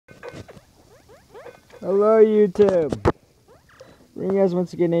Hello YouTube! Bringing you guys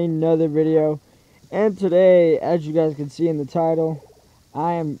once again another video. And today, as you guys can see in the title,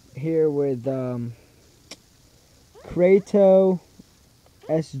 I am here with growtopia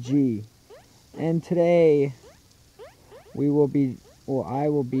SG. And today I will be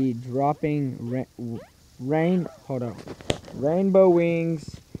dropping rainbow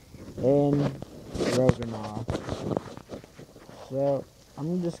wings in growganoth. So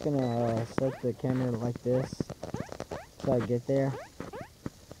I'm just gonna set the camera like this till I get there.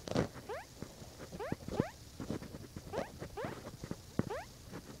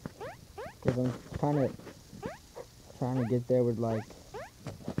 Because I'm kind of trying to get there with like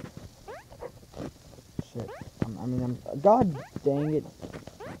shit. I'm God dang it.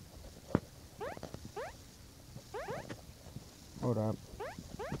 Hold up.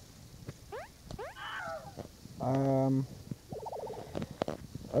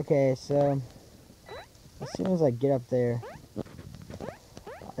 Okay, so as soon as I get up there,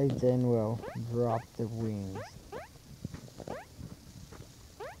 I then will drop the wings.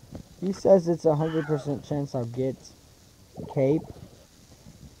 He says it's 100% chance I'll get cape.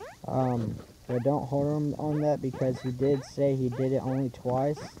 But don't hold him on that because he did say he did it only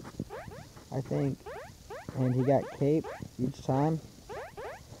twice, I think, and he got cape each time.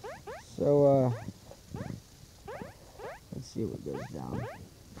 So let's see what goes down.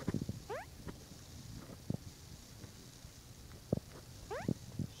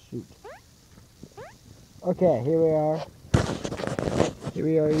 Shoot. Okay, here we are. Here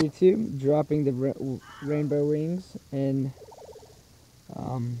we are, YouTube, dropping the rainbow wings in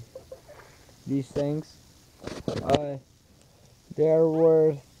these things. They're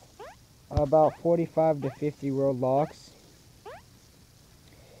worth about 45 to 50 world locks,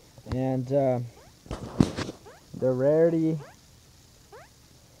 and the rarity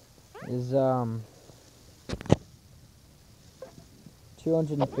is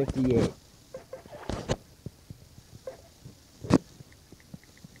 258.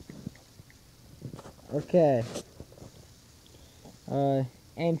 Okay.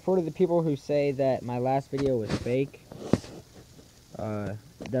 And for the people who say that my last video was fake,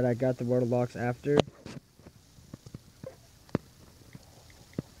 that I got the world locks after,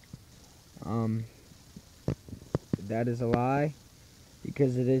 that is a lie,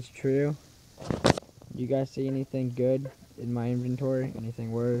 because it is true. Do you guys see anything good in my inventory?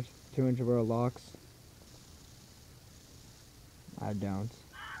 Anything worth 200 world locks? I don't.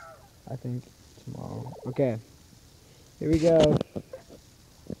 I think tomorrow. Okay. Here we go.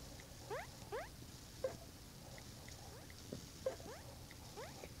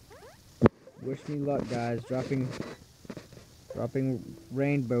 Wish me luck, guys. Dropping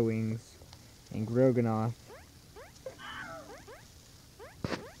rainbow wings in growganoth.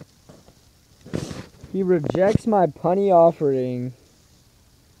 He rejects my punny offering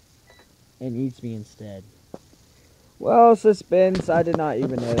and eats me instead. Well, suspense. I did not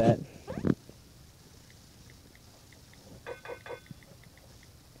even know that.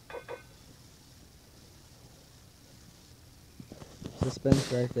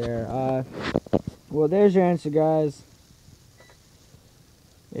 Suspense right there. Well, there's your answer, guys.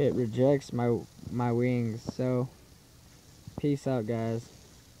 It rejects my wings. So, peace out, guys.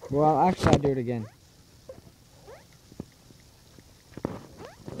 Well, actually, I'll do it again.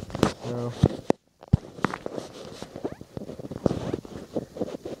 So.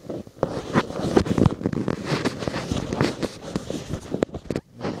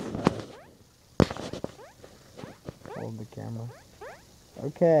 Hold the camera.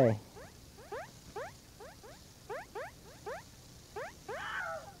 Okay.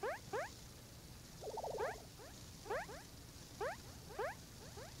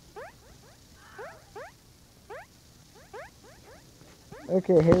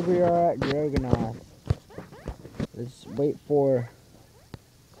 Okay, here we are at growganoth. Let's wait for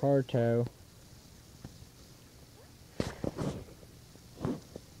Carto.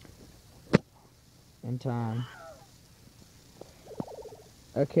 In time.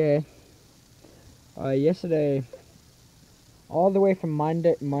 Okay. Yesterday, all the way from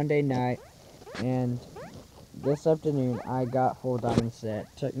Monday night, and this afternoon, I got full diamond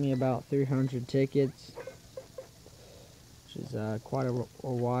set. Took me about 300 tickets, which is quite a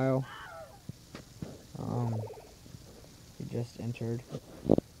while. We just entered.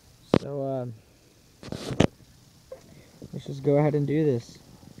 So, let's just go ahead and do this.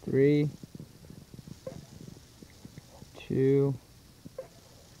 3, 2,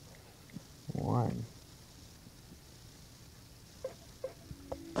 1.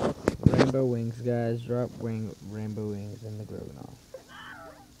 Rainbow wings, guys. Drop rainbow wings in the growganoth.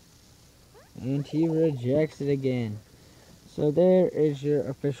 And he rejects it again. So there is your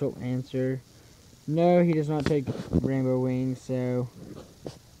official answer. No, he does not take rainbow wings, so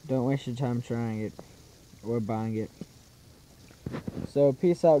don't waste your time trying it or buying it. So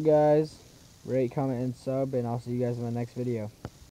peace out, guys. Rate, comment, and sub, and I'll see you guys in my next video.